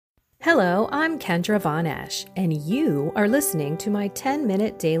Hello, I'm Kendra Von Esch, and you are listening to my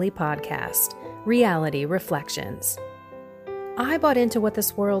 10-minute daily podcast, Reality Reflections. I bought into what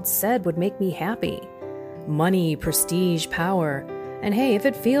this world said would make me happy. Money, prestige, power. And hey, if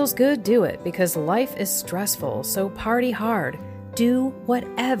it feels good, do it, because life is stressful, so party hard. Do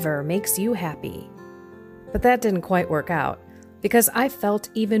whatever makes you happy. But that didn't quite work out, because I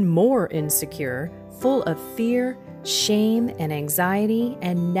felt even more insecure, full of fear, shame, and anxiety,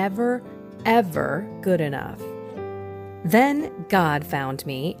 and never, ever good enough. Then God found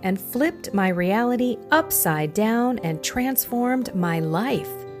me and flipped my reality upside down and transformed my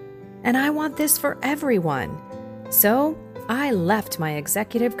life. And I want this for everyone. So I left my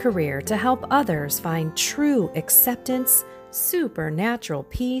executive career to help others find true acceptance, supernatural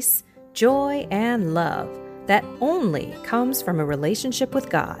peace, joy, and love that only comes from a relationship with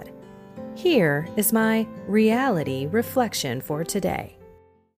God. Here is my reality reflection for today.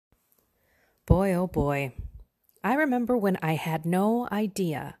 Boy, oh boy, I remember when I had no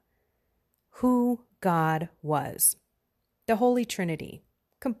idea who God was. The Holy Trinity,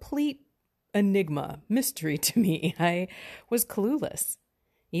 complete enigma, mystery to me. I was clueless.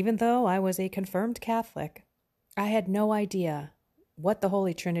 Even though I was a confirmed Catholic, I had no idea what the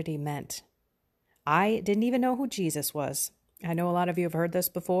Holy Trinity meant. I didn't even know who Jesus was. I know a lot of you have heard this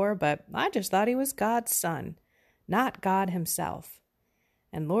before, but I just thought he was God's son, not God himself.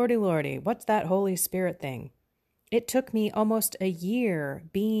 And lordy, what's that Holy Spirit thing? It took me almost a year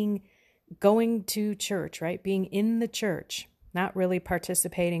going to church, right? Being in the church, not really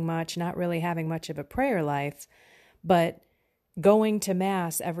participating much, not really having much of a prayer life, but going to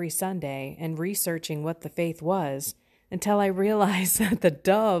Mass every Sunday and researching what the faith was until I realized that the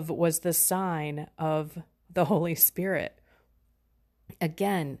dove was the sign of the Holy Spirit.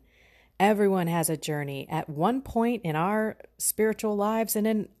 Again, everyone has a journey. At one point in our spiritual lives and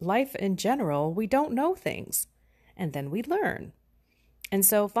in life in general, we don't know things, and then we learn. And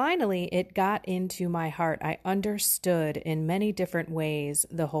so finally, it got into my heart. I understood in many different ways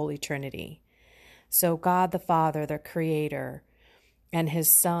the Holy Trinity. So God the Father, the Creator, and His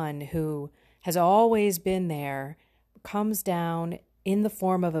Son, who has always been there, comes down in the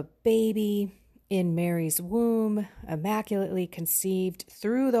form of a baby in Mary's womb, immaculately conceived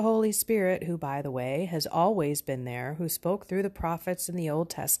through the Holy Spirit, who, by the way, has always been there, who spoke through the prophets in the Old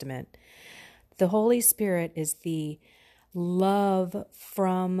Testament. The Holy Spirit is the love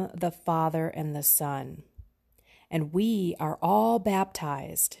from the Father and the Son. And we are all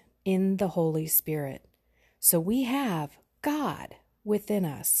baptized in the Holy Spirit. So we have God within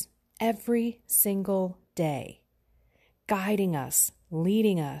us every single day, guiding us,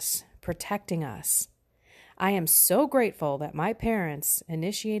 leading us, protecting us. I am so grateful that my parents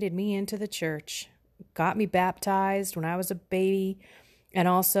initiated me into the church, got me baptized when I was a baby, and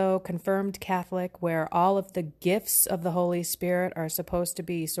also confirmed Catholic, where all of the gifts of the Holy Spirit are supposed to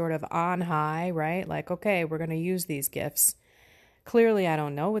be sort of on high, right? Like, okay, we're going to use these gifts. Clearly, I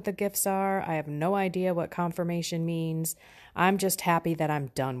don't know what the gifts are. I have no idea what confirmation means. I'm just happy that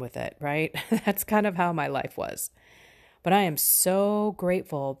I'm done with it, right? That's kind of how my life was. But I am so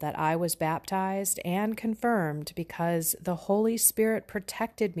grateful that I was baptized and confirmed because the Holy Spirit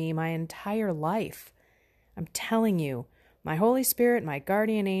protected me my entire life. I'm telling you, my Holy Spirit, my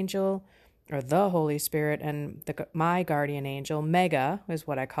guardian angel, or the Holy Spirit and my guardian angel, Mega is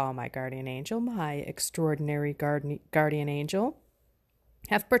what I call my guardian angel, my extraordinary guardian angel,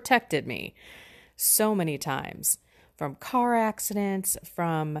 have protected me so many times from car accidents,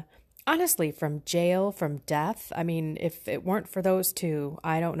 honestly, from jail, from death. I mean, if it weren't for those two,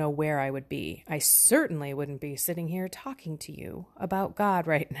 I don't know where I would be. I certainly wouldn't be sitting here talking to you about God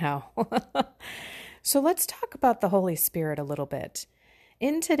right now. So let's talk about the Holy Spirit a little bit.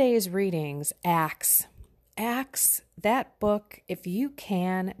 In today's readings, Acts, that book, if you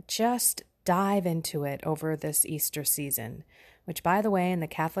can, just dive into it over this Easter season, which, by the way, in the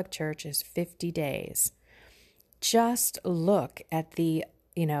Catholic Church is 50 days. Just look at the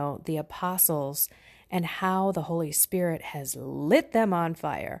apostles and how the Holy Spirit has lit them on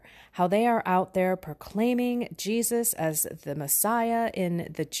fire, how they are out there proclaiming Jesus as the Messiah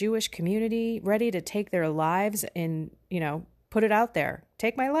in the Jewish community, ready to take their lives and, put it out there.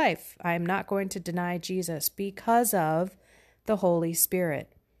 Take my life. I am not going to deny Jesus because of the Holy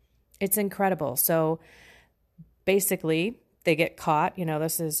Spirit. It's incredible. So basically, they get caught.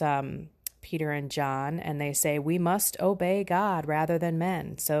 This is Peter and John, and they say, we must obey God rather than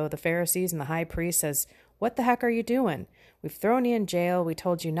men. So the Pharisees and the high priest says, what the heck are you doing? We've thrown you in jail. We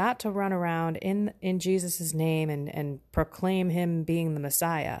told you not to run around in Jesus' name and proclaim him being the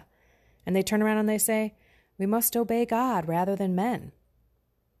Messiah. And they turn around and they say, we must obey God rather than men.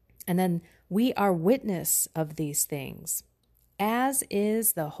 And then we are witness of these things, as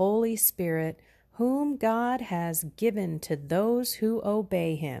is the Holy Spirit, whom God has given to those who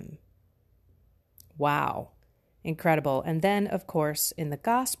obey him. Wow, incredible. And then, of course, in the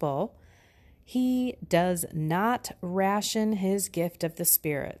gospel, he does not ration his gift of the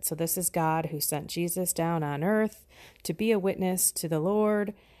Spirit. So this is God who sent Jesus down on earth to be a witness to the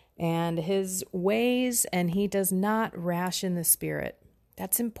Lord and his ways, and he does not ration the Spirit.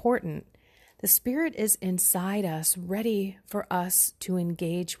 That's important. The Spirit is inside us, ready for us to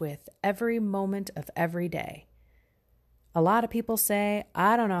engage with every moment of every day. A lot of people say,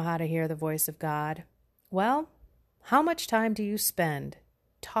 I don't know how to hear the voice of God. Well, how much time do you spend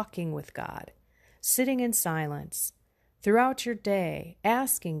talking with God, sitting in silence, throughout your day,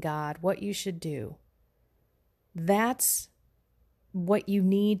 asking God what you should do? That's what you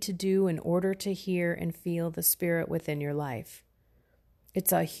need to do in order to hear and feel the Spirit within your life.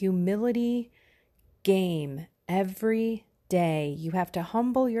 It's a humility game every day. You have to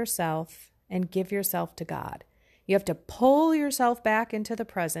humble yourself and give yourself to God. You have to pull yourself back into the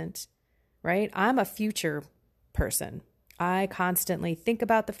present, right? I'm a future person. I constantly think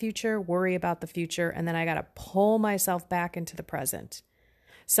about the future, worry about the future, and then I got to pull myself back into the present.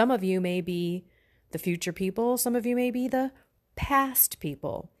 Some of you may be the future people. Some of you may be the past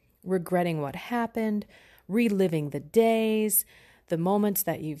people, regretting what happened, reliving the days, the moments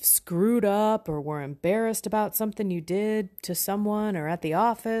that you've screwed up or were embarrassed about something you did to someone or at the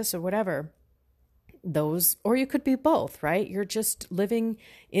office or whatever. Those, or you could be both, right? You're just living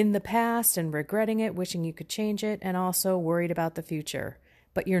in the past and regretting it, wishing you could change it, and also worried about the future.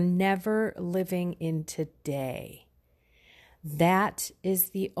 But you're never living in today. That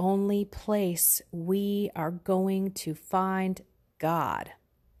is the only place we are going to find God.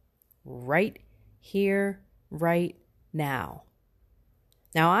 Right here, right now.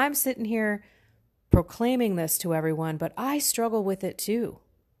 Now, I'm sitting here proclaiming this to everyone, but I struggle with it too.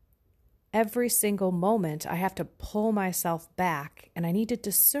 Every single moment, I have to pull myself back, and I need to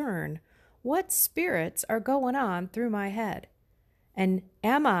discern what spirits are going on through my head. And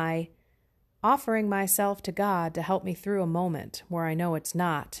am I offering myself to God to help me through a moment where I know it's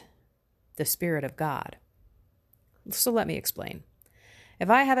not the Spirit of God? So let me explain. If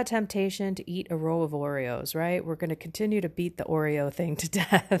I have a temptation to eat a row of Oreos, right, we're going to continue to beat the Oreo thing to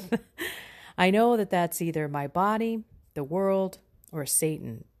death. I know that that's either my body, the world, or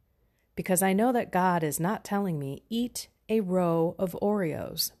Satan, because I know that God is not telling me, eat a row of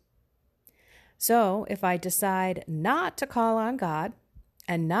Oreos. So if I decide not to call on God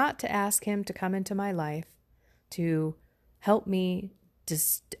and not to ask him to come into my life to help me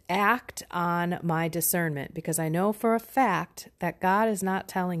just act on my discernment, because I know for a fact that God is not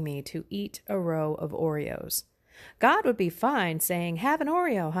telling me to eat a row of Oreos. God would be fine saying, have an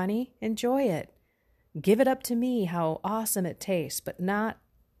Oreo, honey, enjoy it. Give it up to me, how awesome it tastes, but not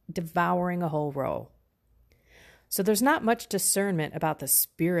devouring a whole row. So there's not much discernment about the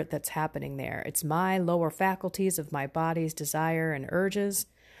spirit that's happening there. It's my lower faculties of my body's desire and urges,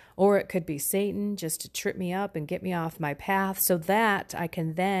 or it could be Satan just to trip me up and get me off my path so that I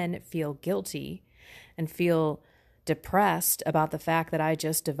can then feel guilty and feel depressed about the fact that I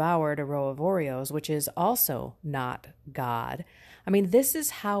just devoured a row of Oreos, which is also not God. I mean, this is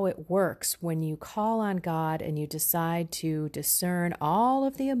how it works when you call on God and you decide to discern all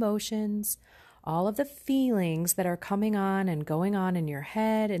of the emotions, all of the feelings that are coming on and going on in your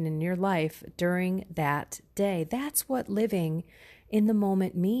head and in your life during that day. That's what living in the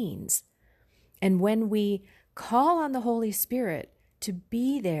moment means. And when we call on the Holy Spirit to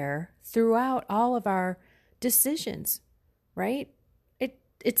be there throughout all of our decisions, right?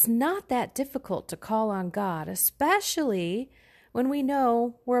 It's not that difficult to call on God, especially when we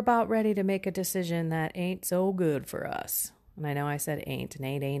know we're about ready to make a decision that ain't so good for us. And I know I said ain't, and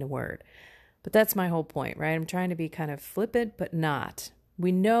ain't a word. But that's my whole point, right? I'm trying to be kind of flippant, but not.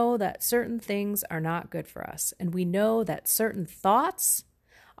 We know that certain things are not good for us, and we know that certain thoughts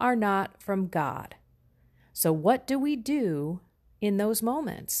are not from God. So what do we do in those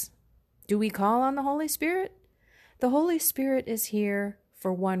moments? Do we call on the Holy Spirit? The Holy Spirit is here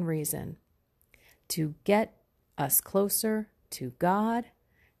for one reason: to get us closer to God,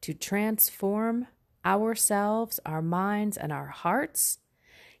 to transform ourselves, our minds, and our hearts.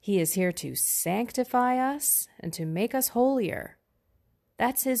 He is here to sanctify us and to make us holier.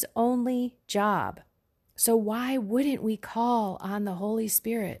 That's his only job. So why wouldn't we call on the Holy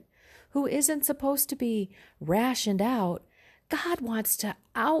Spirit, who isn't supposed to be rationed out? God wants to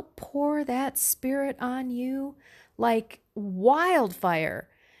outpour that Spirit on you like wildfire.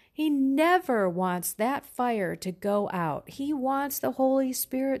 He never wants that fire to go out. He wants the Holy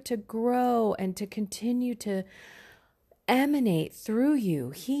Spirit to grow and to continue to emanate through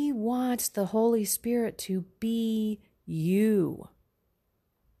you. He wants the Holy Spirit to be you.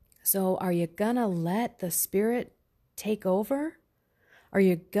 So are you gonna let the Spirit take over? Are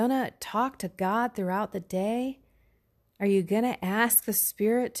you gonna talk to God throughout the day? Are you gonna ask the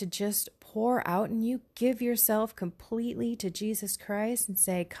Spirit to just pour out in you? Give yourself completely to Jesus Christ and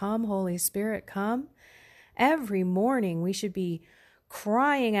say, "Come, Holy Spirit, come." Every morning we should be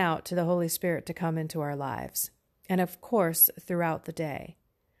crying out to the Holy Spirit to come into our lives. And of course, throughout the day.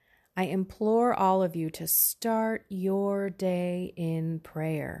 I implore all of you to start your day in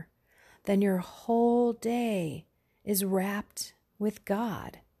prayer. Then your whole day is wrapped with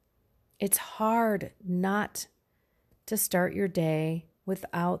God. It's hard not to start your day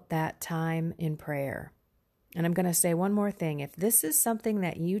without that time in prayer. And I'm going to say one more thing. If this is something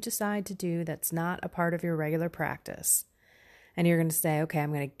that you decide to do that's not a part of your regular practice, and you're going to say, okay,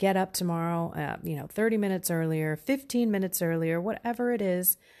 I'm going to get up tomorrow, 30 minutes earlier, 15 minutes earlier, whatever it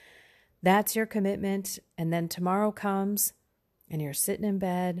is, that's your commitment. And then tomorrow comes and you're sitting in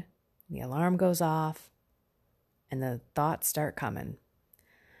bed, the alarm goes off, and the thoughts start coming.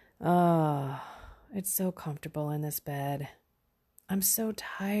 Oh, it's so comfortable in this bed. I'm so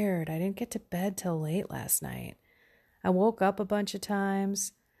tired. I didn't get to bed till late last night. I woke up a bunch of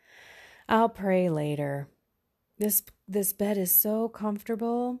times. I'll pray later. This bed is so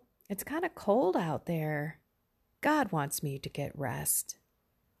comfortable. It's kind of cold out there. God wants me to get rest.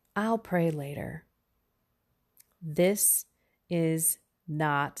 I'll pray later. This is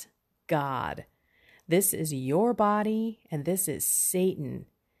not God. This is your body, and this is Satan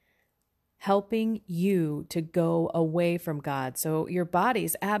helping you to go away from God. So your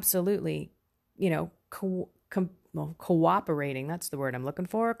body's absolutely, cooperating. That's the word I'm looking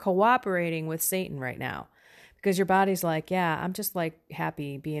for. Cooperating with Satan right now. Because your body's like, yeah, I'm just like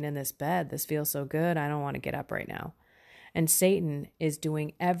happy being in this bed. This feels so good. I don't want to get up right now. And Satan is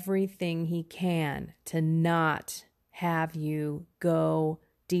doing everything he can to not have you go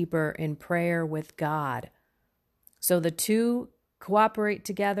deeper in prayer with God. So the two cooperate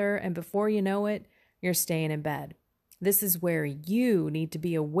together, and before you know it, you're staying in bed. This is where you need to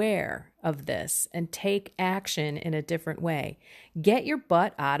be aware of this and take action in a different way. Get your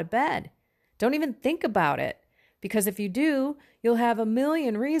butt out of bed. Don't even think about it, because if you do, you'll have a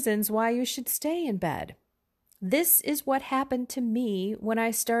million reasons why you should stay in bed. This is what happened to me when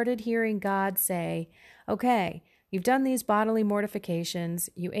I started hearing God say, okay, you've done these bodily mortifications,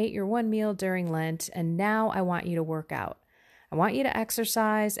 you ate your one meal during Lent, and now I want you to work out. I want you to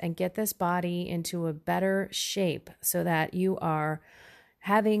exercise and get this body into a better shape so that you are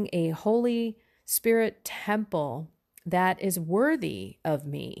having a Holy Spirit temple that is worthy of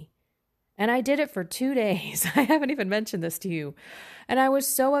me. And I did it for 2 days. I haven't even mentioned this to you. And I was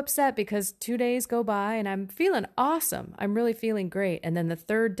so upset because 2 days go by and I'm feeling awesome. I'm really feeling great. And then the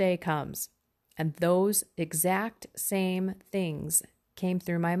third day comes and those exact same things came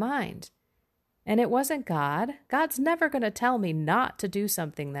through my mind. And it wasn't God. God's never going to tell me not to do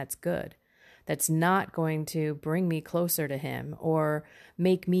something that's good, that's not going to bring me closer to Him or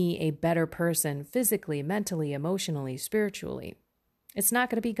make me a better person physically, mentally, emotionally, spiritually. It's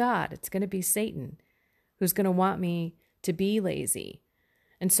not going to be God. It's going to be Satan who's going to want me to be lazy.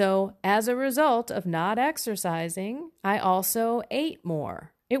 And so as a result of not exercising, I also ate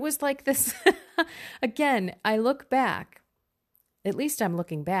more. It was like this. Again, I look back. At least I'm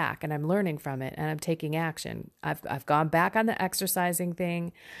looking back and I'm learning from it and I'm taking action. I've gone back on the exercising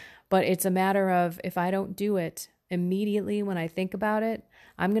thing, but it's a matter of if I don't do it immediately when I think about it,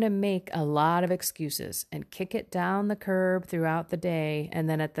 I'm going to make a lot of excuses and kick it down the curb throughout the day. And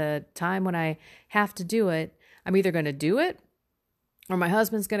then at the time when I have to do it, I'm either going to do it or my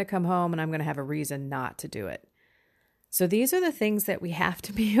husband's going to come home and I'm going to have a reason not to do it. So these are the things that we have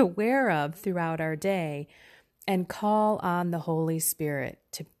to be aware of throughout our day and call on the Holy Spirit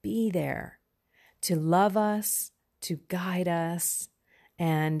to be there, to love us, to guide us,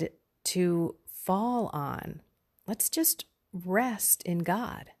 and to fall on. Let's just rest in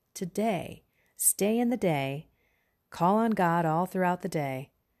God today. Stay in the day, call on God all throughout the day,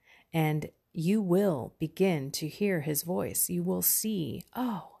 and you will begin to hear His voice. You will see,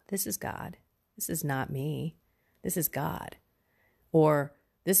 oh, this is God. This is not me. This is God. Or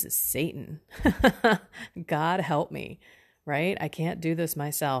this is Satan. God help me, right? I can't do this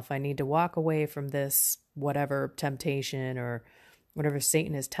myself. I need to walk away from this whatever temptation or whatever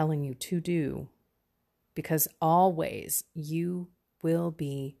Satan is telling you to do. Because always you will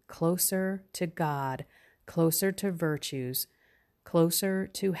be closer to God, closer to virtues, closer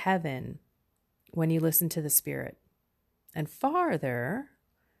to heaven when you listen to the Spirit, and farther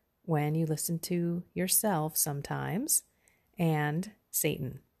when you listen to yourself sometimes and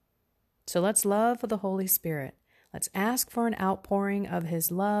Satan. So let's love the Holy Spirit. Let's ask for an outpouring of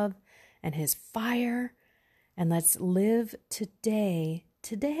His love and His fire, and let's live today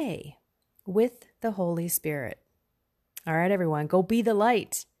with the Holy Spirit. All right, everyone, go be the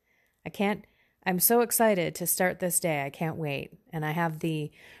light. I'm so excited to start this day. I can't wait. And I have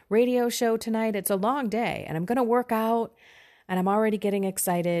the radio show tonight. It's a long day, and I'm going to work out, and I'm already getting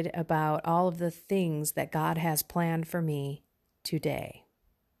excited about all of the things that God has planned for me today.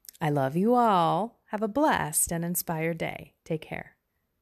 I love you all. Have a blessed and inspired day. Take care.